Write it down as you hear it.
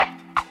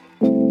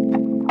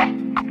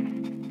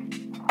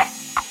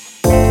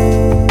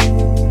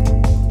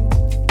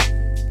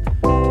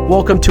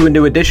Welcome to a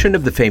new edition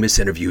of the Famous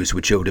Interviews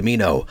with Joe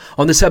Dimino.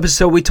 On this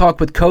episode, we talk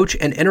with coach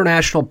and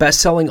international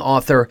best-selling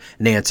author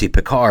Nancy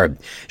Pickard.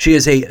 She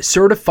is a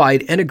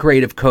certified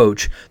integrative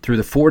coach through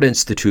the Ford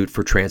Institute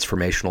for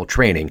Transformational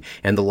Training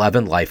and the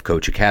Levin Life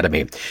Coach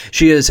Academy.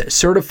 She is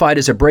certified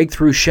as a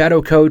breakthrough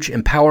shadow coach,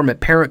 empowerment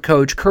parent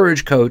coach,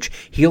 courage coach,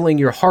 healing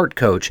your heart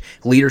coach,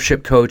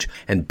 leadership coach,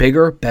 and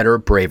bigger, better,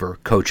 braver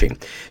coaching.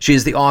 She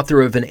is the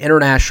author of an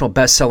international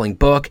best-selling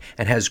book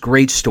and has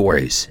great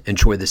stories.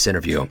 Enjoy this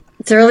interview.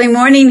 It's early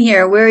morning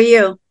here. Where are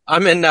you?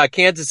 I'm in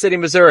Kansas City,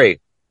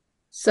 Missouri.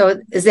 So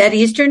is that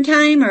Eastern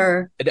time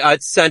or?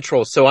 It's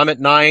Central, so I'm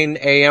at 9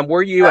 a.m. Where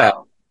are you at?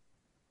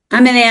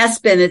 I'm in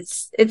Aspen.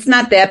 It's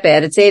not that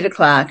bad. It's 8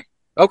 o'clock.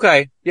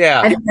 Okay,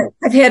 yeah.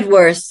 I've had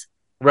worse.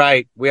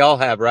 Right. We all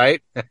have,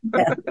 right?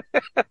 Yeah.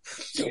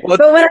 But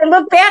when I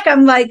look back,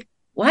 I'm like,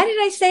 why did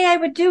I say I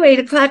would do 8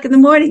 o'clock in the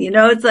morning?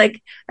 It's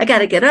like, I got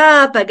to get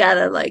up. I got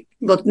to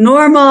look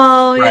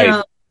normal,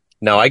 right.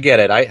 No, I get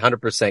it. I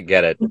 100%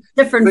 get it. It's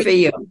different for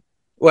you.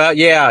 Well,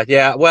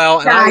 yeah.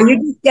 Well, you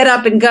just get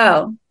up and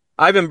go.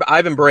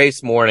 I've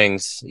embraced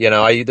mornings.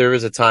 There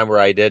was a time where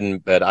I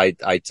didn't, but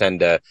I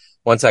tend to,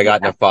 once I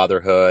got into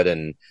fatherhood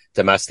and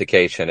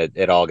domestication,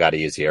 it all got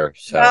easier.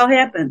 So it all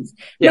happens.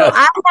 Yeah.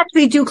 I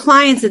actually do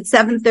clients at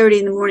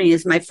 7:30 in the morning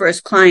as my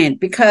first client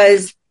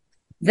because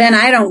then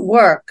I don't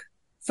work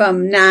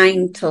from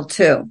 9 till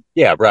 2.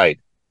 Yeah, right.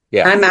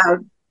 Yeah.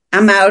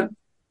 I'm out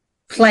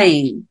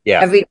playing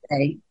every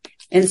day.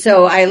 And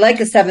so I like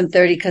a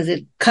 7:30 because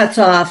it cuts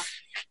off,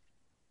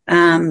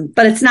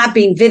 but it's not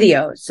being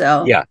videoed.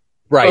 So yeah,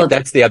 right.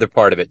 That's the other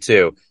part of it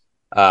too.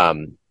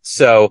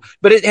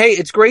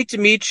 It's great to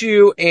meet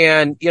you.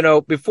 And,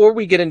 before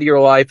we get into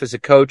your life as a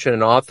coach and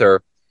an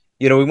author,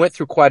 we went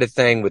through quite a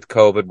thing with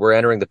COVID. We're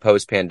entering the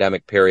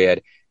post-pandemic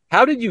period.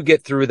 How did you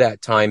get through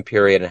that time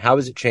period and how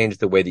has it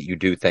changed the way that you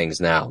do things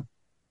now?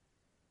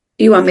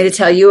 You want me to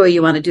tell you or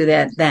you want to do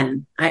that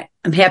then?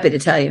 I'm happy to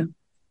tell you.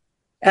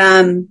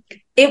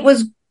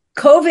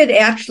 COVID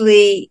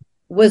actually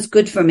was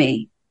good for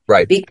me.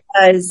 Right.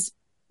 Because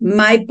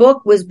my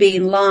book was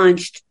being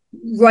launched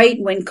right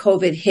when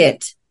COVID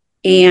hit.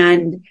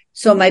 And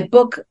so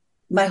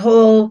my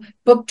whole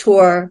book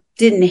tour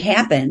didn't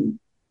happen.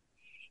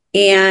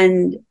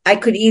 And I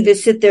could either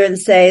sit there and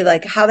say,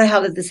 how the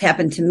hell did this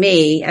happen to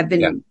me?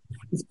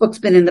 This book's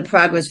been in the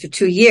progress for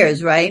 2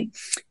 years, right?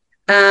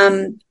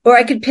 Or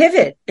I could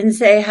pivot and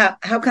say,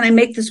 how can I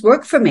make this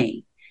work for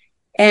me?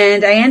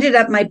 And I ended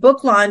up, my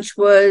book launch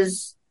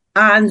was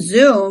on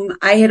Zoom.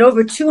 I had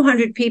over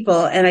 200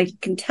 people. And I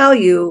can tell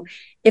you,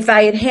 if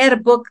I had a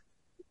book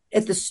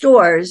at the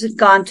stores,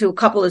 gone to a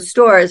couple of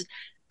stores,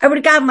 I would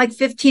have gotten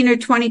 15 or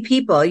 20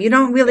 people. You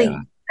don't really,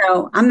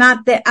 I'm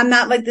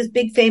not like this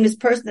big famous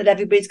person that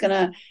everybody's going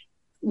to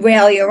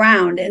rally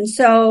around. And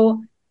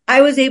so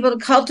I was able to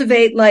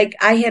cultivate,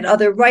 I had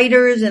other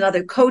writers and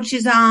other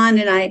coaches on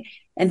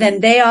and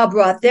then they all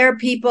brought their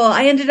people.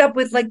 I ended up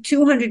with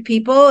 200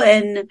 people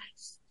and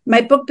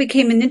my book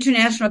became an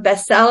international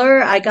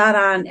bestseller. I got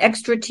on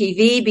extra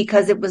TV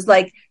because it was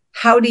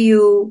how do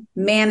you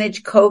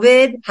manage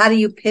COVID? How do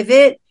you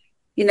pivot?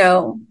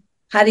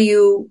 How do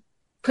you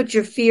put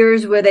your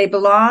fears where they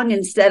belong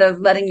instead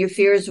of letting your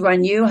fears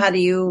run you? How do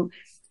you,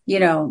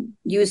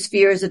 use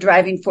fear as a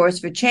driving force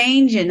for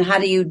change? And how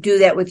do you do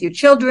that with your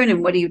children?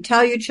 And what do you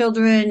tell your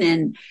children?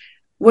 And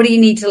what do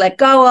you need to let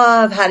go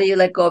of? How do you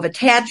let go of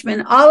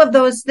attachment? All of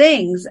those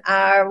things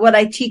are what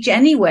I teach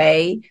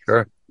anyway.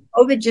 Sure.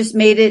 COVID just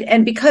made it.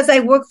 And because I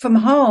work from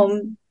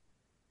home,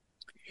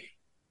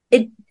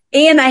 and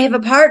I have a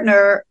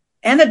partner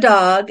and a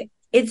dog,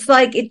 it's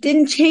it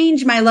didn't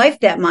change my life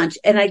that much.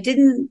 And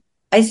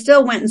I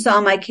still went and saw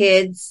my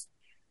kids.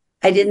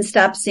 I didn't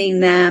stop seeing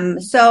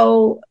them.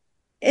 So,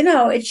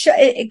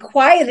 it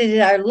quieted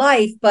our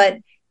life, but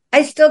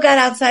I still got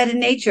outside in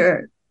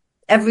nature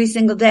every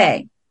single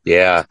day.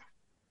 Yeah.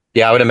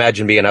 Yeah, I would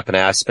imagine being up in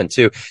Aspen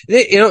too.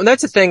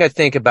 That's the thing I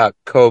think about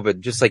COVID,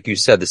 just like you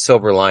said, the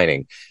silver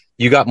lining.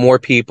 You got more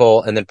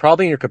people, and then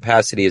probably in your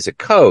capacity as a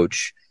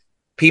coach,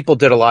 people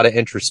did a lot of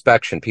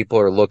introspection. People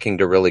are looking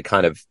to really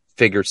kind of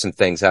figure some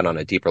things out on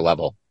a deeper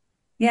level.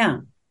 Yeah,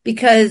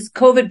 because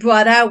COVID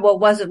brought out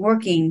what wasn't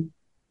working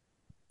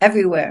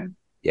everywhere.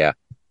 Yeah,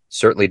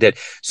 certainly did.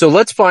 So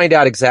let's find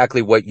out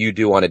exactly what you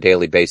do on a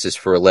daily basis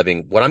for a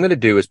living. What I'm going to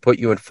do is put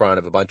you in front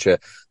of a bunch of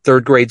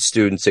third grade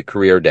students at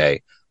Career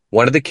Day.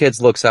 One of the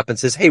kids looks up and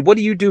says, "Hey, what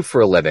do you do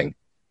for a living?"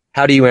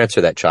 How do you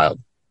answer that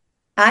child?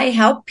 I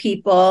help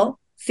people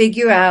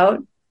figure out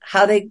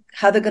how they're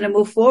going to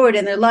move forward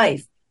in their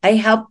life. I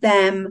help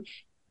them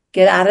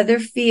get out of their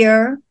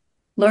fear,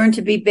 learn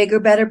to be bigger,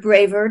 better,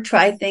 braver,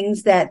 try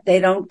things that they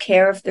don't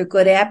care if they're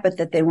good at, but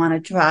that they want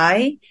to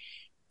try.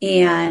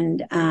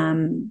 And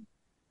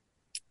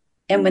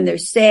when they're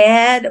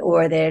sad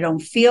or they don't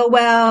feel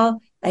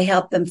well, I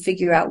help them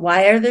figure out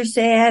why are they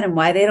sad and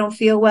why they don't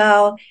feel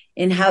well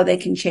and how they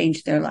can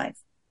change their life.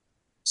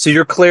 So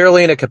you're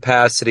clearly in a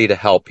capacity to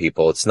help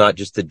people. It's not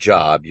just a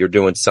job. You're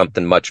doing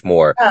something much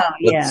more. Oh,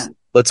 yeah.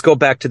 Let's go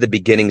back to the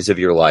beginnings of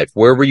your life.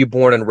 Where were you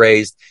born and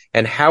raised,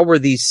 and how were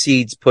these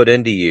seeds put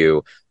into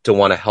you to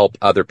want to help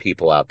other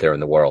people out there in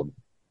the world?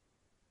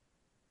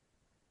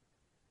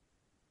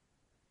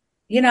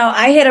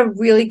 I had a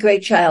really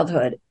great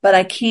childhood, but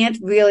I can't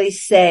really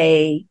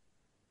say.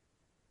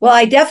 Well,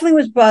 I definitely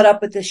was brought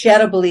up with the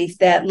shadow belief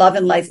that love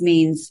and life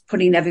means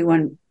putting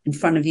everyone in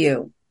front of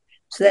you.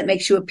 So that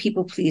makes you a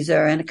people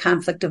pleaser and a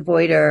conflict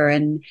avoider.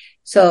 And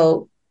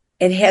so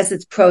it has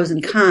its pros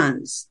and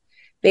cons.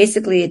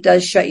 Basically, it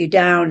does shut you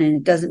down and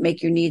it doesn't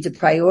make your needs a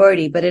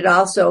priority, but it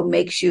also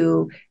makes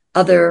you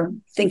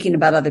thinking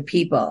about other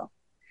people.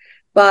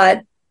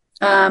 But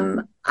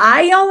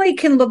I only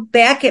can look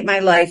back at my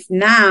life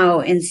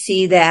now and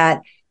see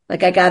that,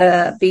 like, I got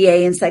a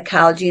BA in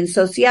psychology and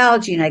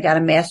sociology, and I got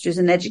a master's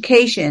in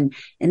education.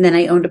 And then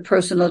I owned a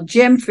personal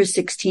gym for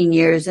 16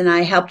 years, and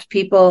I helped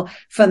people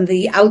from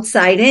the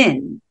outside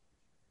in.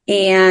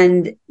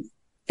 And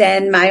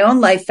then my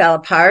own life fell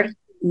apart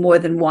more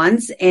than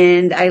once,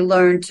 and I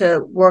learned to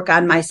work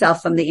on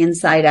myself from the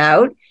inside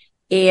out.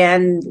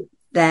 And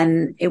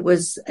then it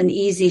was an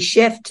easy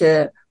shift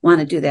to want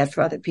to do that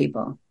for other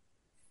people.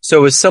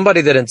 So as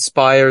somebody that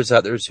inspires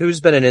others,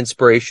 who's been an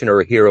inspiration or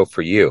a hero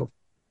for you?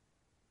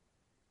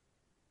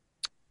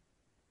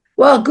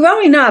 Well,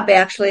 growing up,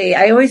 actually,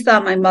 I always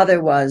thought my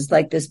mother was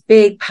like this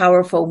big,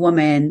 powerful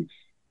woman.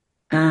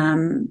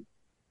 But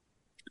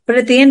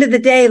at the end of the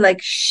day,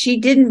 like, she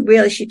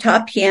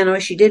taught piano.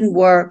 She didn't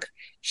work.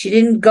 She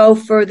didn't go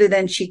further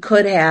than she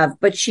could have,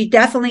 but she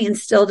definitely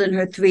instilled in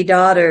her three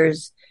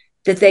daughters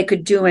that they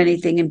could do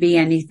anything and be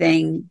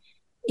anything.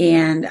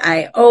 And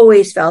I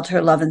always felt her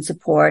love and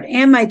support,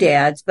 and my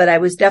dad's, but I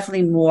was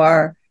definitely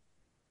more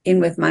in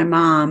with my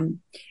mom.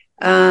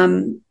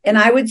 And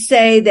I would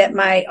say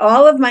that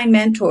all of my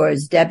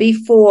mentors, Debbie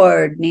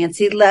Ford,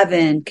 Nancy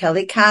Levin,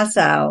 Kelly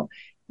Kassow,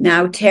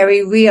 now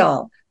Terry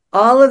Real,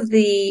 all of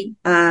the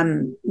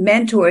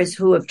mentors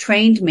who have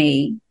trained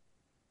me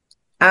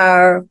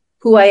are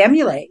who I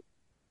emulate,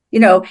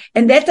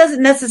 and that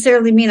doesn't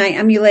necessarily mean I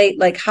emulate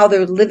like how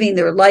they're living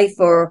their life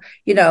or,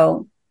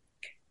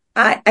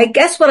 I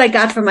guess what I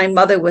got from my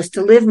mother was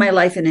to live my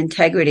life in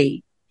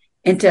integrity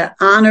and to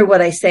honor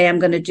what I say I'm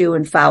going to do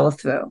and follow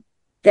through.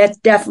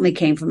 That definitely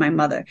came from my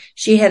mother.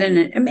 She had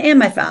and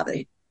my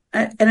father,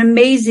 an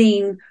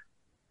amazing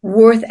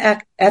work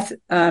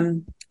ethic.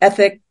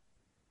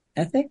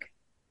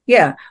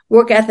 Yeah.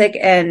 Work ethic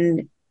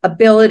and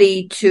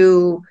ability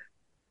to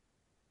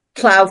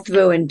plow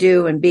through and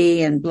do and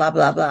be and blah,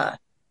 blah, blah.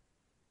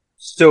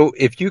 So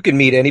if you could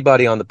meet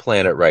anybody on the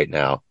planet right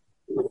now,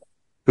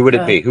 who would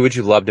it be? Who would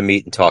you love to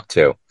meet and talk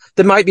to?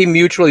 That might be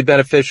mutually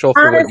beneficial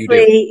for honestly, what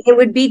you do. It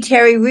would be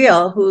Terry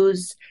Real,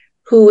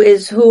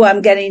 who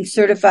I'm getting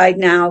certified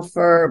now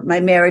for my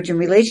marriage and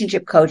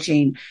relationship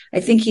coaching.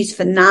 I think he's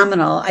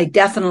phenomenal. I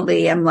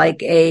definitely am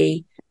like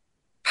a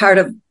part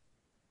of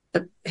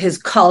his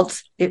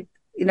cult,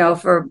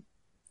 for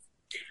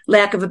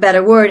lack of a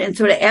better word. And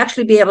so to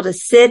actually be able to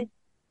sit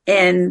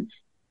and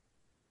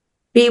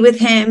be with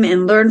him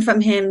and learn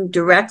from him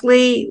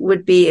directly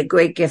would be a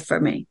great gift for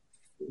me.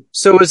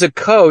 So as a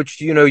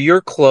coach,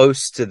 you're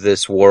close to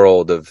this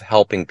world of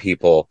helping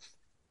people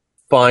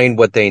find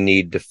what they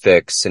need to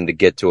fix and to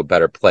get to a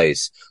better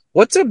place.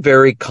 What's a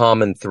very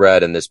common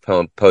thread in this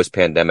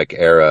post-pandemic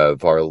era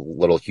of our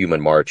little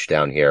human march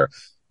down here?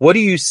 What are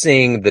you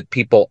seeing that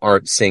people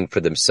aren't seeing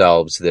for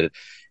themselves that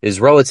is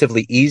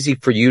relatively easy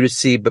for you to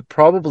see, but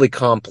probably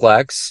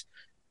complex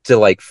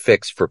to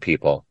fix for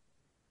people?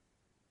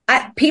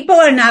 People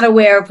are not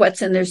aware of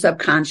what's in their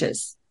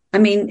subconscious. I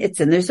mean, it's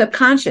in their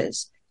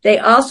subconscious. They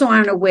also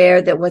aren't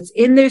aware that what's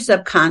in their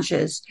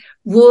subconscious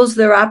rules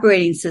their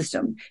operating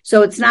system.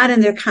 So it's not in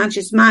their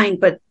conscious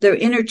mind, but their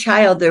inner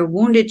child, their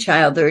wounded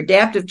child, their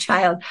adaptive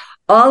child,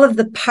 all of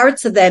the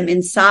parts of them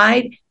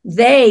inside,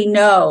 they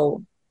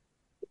know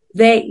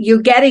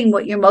you're getting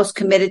what you're most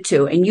committed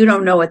to, and you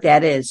don't know what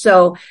that is.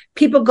 So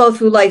people go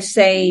through life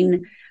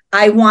saying,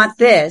 I want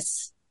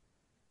this,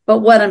 but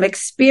what I'm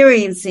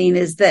experiencing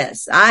is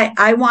this.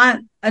 I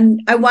want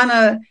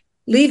to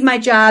leave my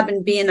job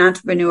and be an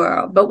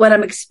entrepreneur. But what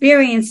I'm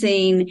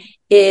experiencing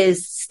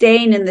is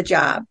staying in the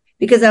job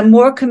because I'm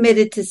more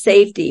committed to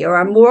safety, or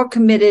I'm more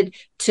committed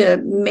to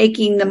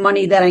making the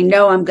money that I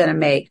know I'm going to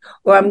make,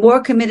 or I'm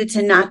more committed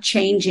to not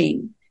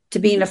changing, to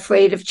being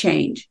afraid of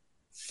change.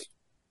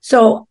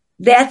 So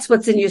that's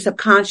what's in your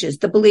subconscious,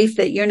 the belief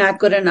that you're not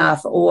good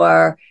enough,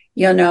 or,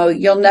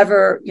 you'll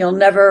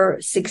never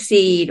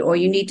succeed, or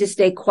you need to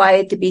stay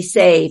quiet to be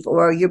safe,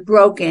 or you're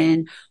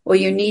broken, or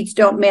your needs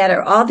don't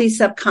matter. All these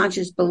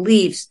subconscious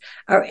beliefs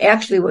are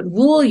actually what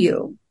rule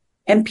you,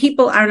 and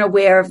people aren't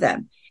aware of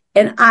them.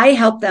 And I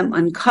help them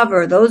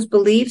uncover those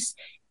beliefs,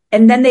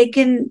 and then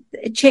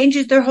it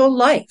changes their whole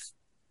life.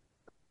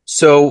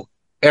 So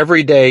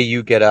every day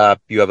you get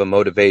up, you have a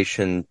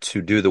motivation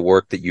to do the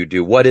work that you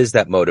do. What is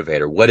that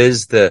motivator? What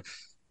is the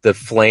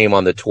flame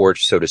on the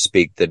torch, so to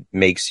speak, that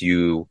makes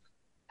you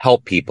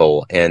help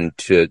people and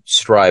to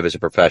strive as a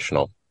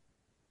professional?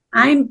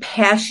 I'm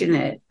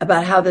passionate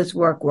about how this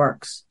work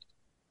works.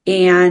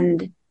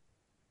 And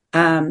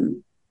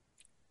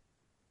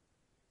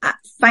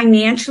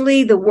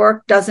financially, the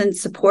work doesn't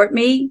support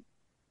me.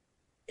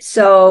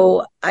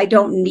 So I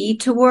don't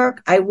need to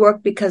work. I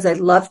work because I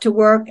love to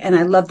work and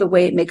I love the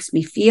way it makes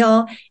me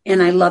feel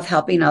and I love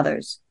helping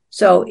others.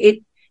 So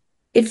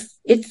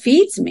it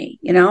feeds me.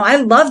 You know, I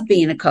love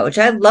being a coach.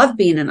 I love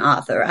being an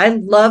author. I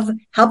love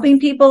helping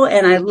people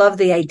and I love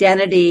the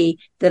identity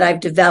that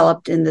I've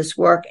developed in this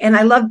work. And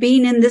I love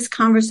being in this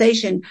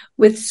conversation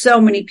with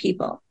so many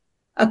people.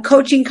 A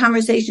coaching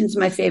conversation is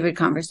my favorite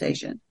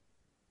conversation.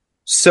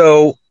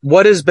 So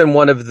what has been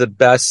one of the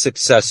best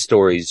success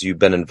stories you've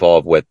been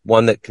involved with?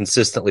 One that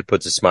consistently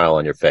puts a smile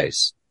on your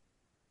face?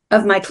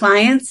 Of my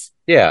clients?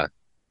 Yeah.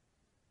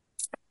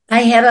 I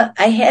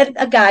had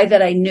a guy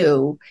that I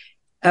knew.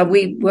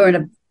 We were in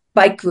a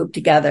bike group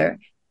together.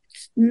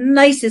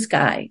 Nicest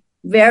guy,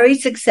 very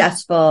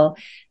successful.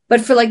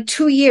 But for like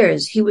 2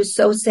 years, he was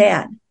so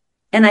sad.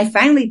 And I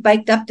finally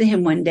biked up to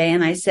him one day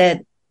and I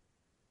said,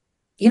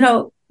 you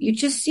know, you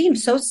just seem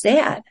so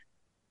sad.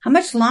 How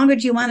much longer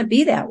do you want to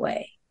be that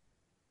way?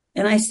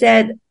 And I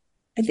said,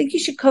 I think you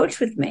should coach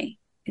with me.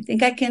 I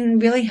think I can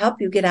really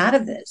help you get out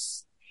of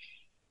this.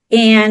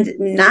 And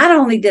not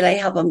only did I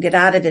help him get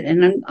out of it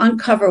and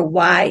uncover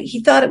why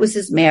he thought it was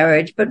his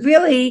marriage, but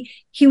really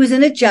he was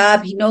in a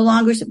job he no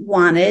longer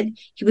wanted.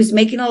 He was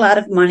making a lot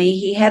of money.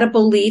 He had a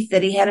belief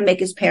that he had to make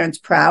his parents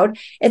proud.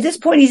 At this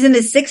point, he's in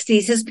his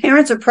 60s. His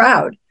parents are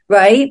proud,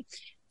 right?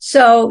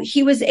 So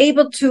he was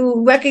able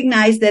to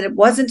recognize that it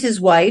wasn't his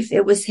wife.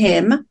 It was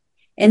him.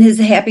 And his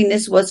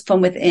happiness was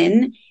from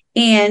within,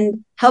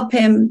 and help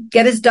him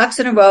get his ducks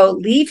in a row,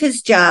 leave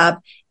his job.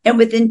 And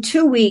within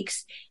 2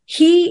 weeks,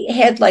 he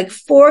had like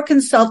 4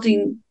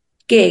 consulting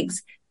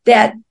gigs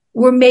that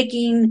were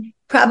making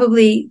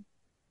probably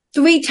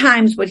 3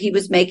 times what he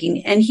was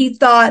making. And he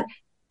thought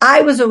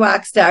I was a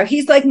rock star.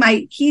 He's like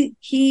I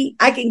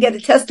can get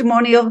a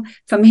testimonial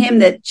from him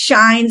that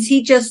shines.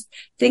 He just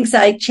thinks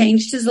I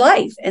changed his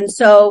life. And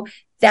so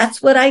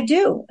that's what I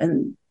do.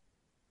 And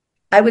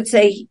I would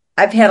say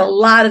I've had a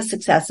lot of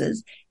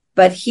successes,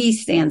 but he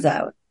stands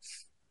out.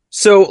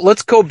 So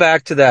let's go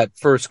back to that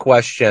first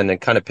question and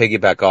kind of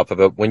piggyback off of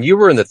it. When you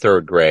were in the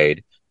 3rd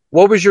grade,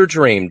 what was your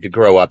dream to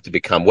grow up to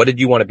become? What did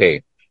you want to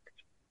be?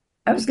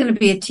 I was going to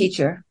be a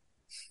teacher.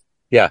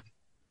 Yeah.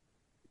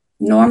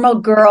 Normal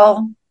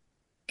girl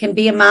can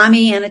be a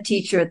mommy and a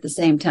teacher at the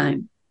same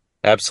time.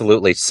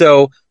 Absolutely.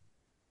 So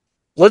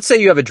let's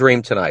say you have a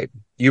dream tonight.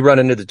 You run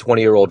into the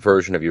 20-year-old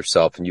version of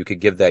yourself and you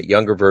could give that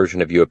younger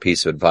version of you a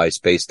piece of advice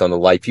based on the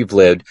life you've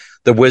lived,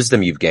 the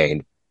wisdom you've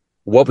gained.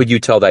 What would you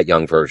tell that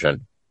young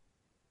version?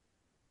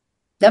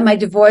 That my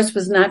divorce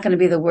was not going to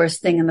be the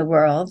worst thing in the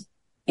world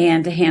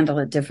and to handle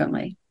it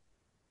differently.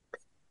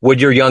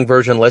 Would your young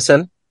version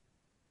listen?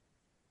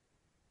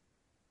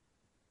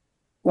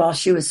 Well,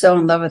 she was so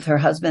in love with her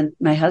husband,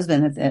 my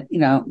husband,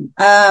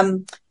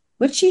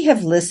 would she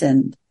have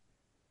listened?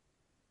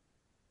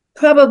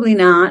 Probably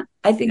not.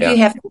 I think you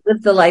have to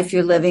live the life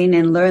you're living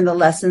and learn the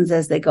lessons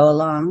as they go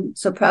along.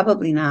 So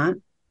probably not.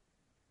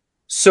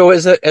 So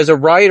as a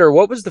writer,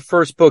 what was the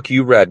first book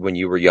you read when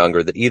you were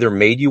younger that either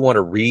made you want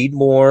to read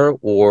more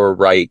or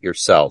write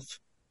yourself?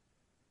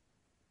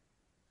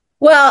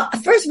 Well,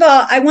 first of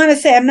all, I want to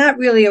say I'm not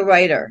really a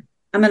writer.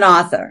 I'm an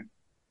author.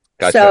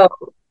 Gotcha.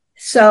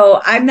 So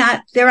I'm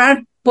not, there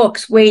aren't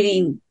books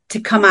waiting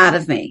to come out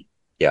of me.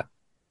 Yeah.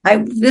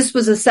 This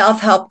was a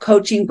self-help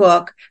coaching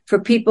book for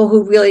people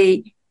who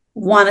really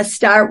want to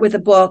start with a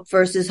book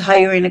versus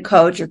hiring a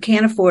coach or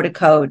can't afford a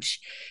coach.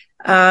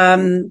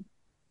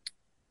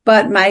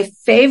 But my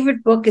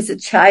favorite book as a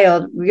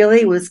child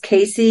really was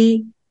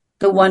Casey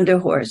the Wonder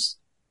Horse.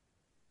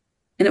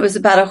 And it was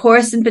about a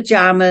horse in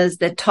pajamas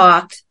that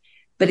talked,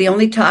 but he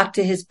only talked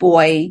to his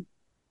boy.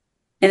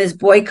 And his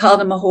boy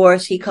called him a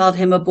horse. He called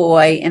him a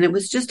boy. And it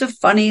was just a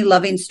funny,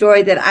 loving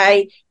story that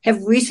I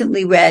have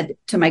recently read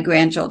to my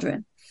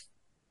grandchildren.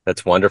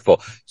 That's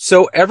wonderful.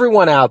 So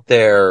everyone out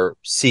there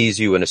sees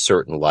you in a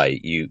certain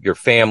light. Your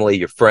family,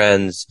 your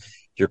friends,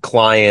 your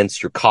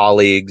clients, your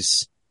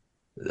colleagues,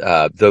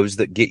 those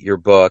that get your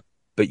book,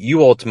 but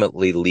you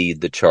ultimately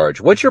lead the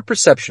charge. What's your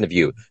perception of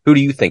you? Who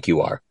do you think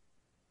you are?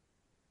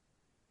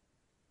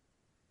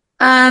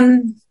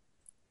 I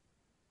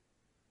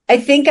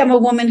think I'm a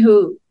woman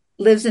who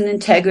lives in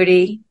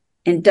integrity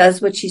and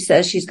does what she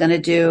says she's going to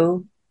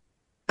do.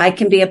 I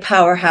can be a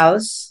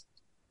powerhouse.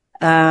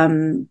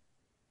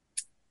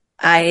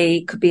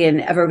 I could be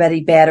an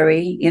ever-ready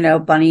battery,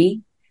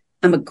 bunny.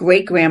 I'm a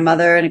great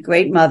grandmother and a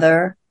great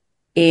mother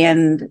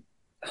and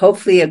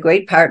hopefully a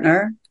great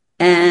partner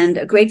and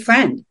a great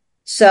friend.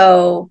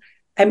 So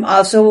I'm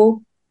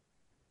also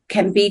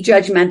can be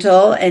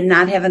judgmental and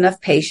not have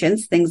enough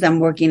patience, things I'm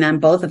working on,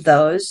 both of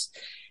those.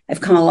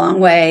 I've come a long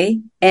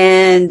way.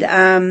 And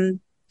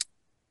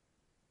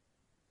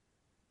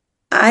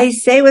I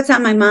say what's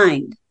on my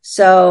mind.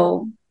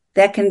 So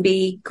that can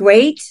be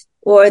great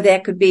or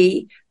that could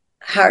be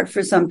hard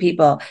for some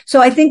people.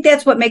 So I think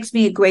that's what makes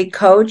me a great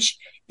coach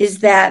is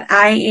that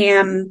I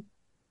am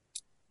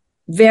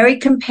very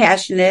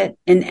compassionate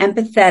and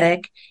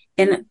empathetic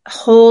and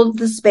hold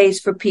the space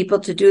for people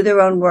to do their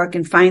own work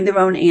and find their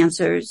own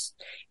answers.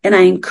 And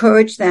I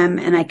encourage them,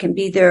 and I can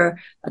be their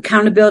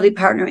accountability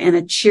partner and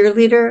a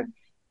cheerleader,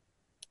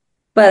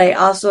 but I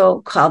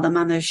also call them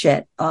on their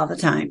shit all the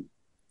time.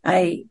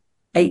 I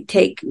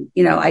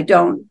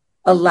don't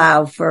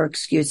allow for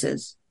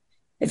excuses.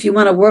 If you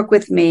want to work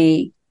with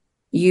me,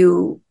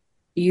 you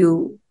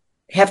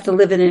have to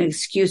live in an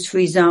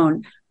excuse-free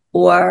zone,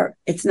 or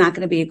it's not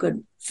going to be a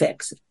good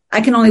fix.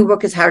 I can only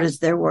work as hard as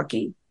they're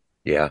working.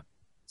 Yeah.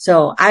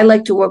 So I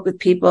like to work with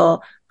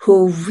people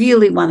who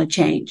really want to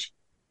change.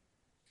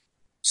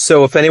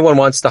 So if anyone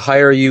wants to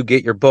hire you,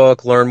 get your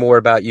book, learn more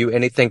about you,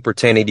 anything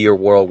pertaining to your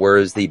world, where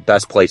is the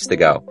best place to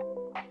go?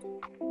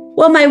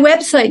 Well, my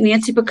website,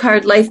 Nancy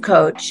Pickard Life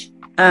Coach,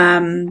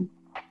 has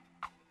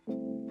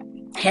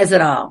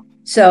it all.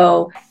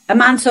 So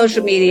I'm on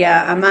social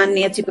media. I'm on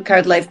Nancy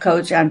Pickard Life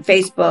Coach on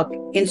Facebook,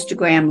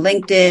 Instagram,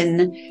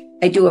 LinkedIn.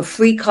 I do a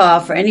free call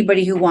for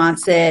anybody who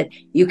wants it.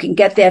 You can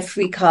get that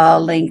free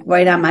call link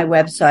right on my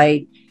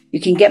website. You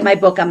can get my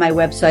book on my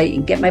website. You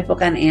can get my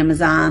book on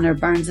Amazon or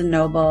Barnes &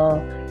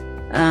 Noble.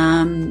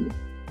 I'm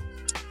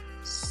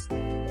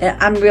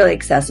really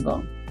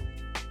accessible.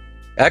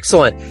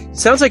 Excellent.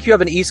 Sounds like you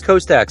have an East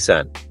Coast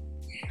accent.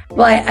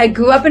 Well, I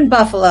grew up in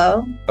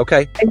Buffalo.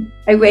 Okay.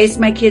 I raised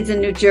my kids in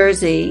New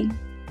Jersey.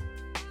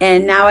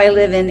 And now I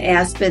live in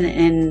Aspen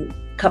and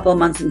a couple of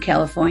months in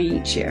California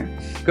each year.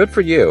 Good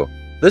for you.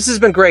 This has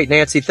been great,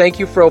 Nancy. Thank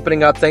you for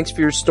opening up. Thanks for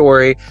your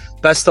story.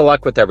 Best of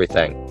luck with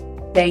everything.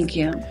 Thank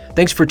you.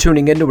 Thanks for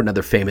tuning in to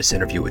another famous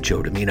interview with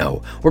Joe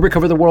Dimino, where we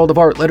cover the world of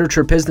art,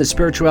 literature, business,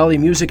 spirituality,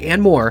 music,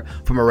 and more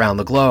from around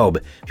the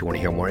globe. If you want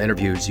to hear more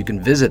interviews, you can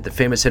visit the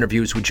Famous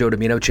Interviews with Joe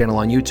Dimino channel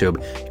on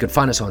YouTube. You can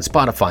find us on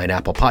Spotify and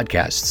Apple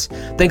Podcasts.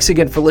 Thanks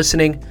again for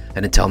listening,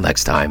 and until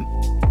next time.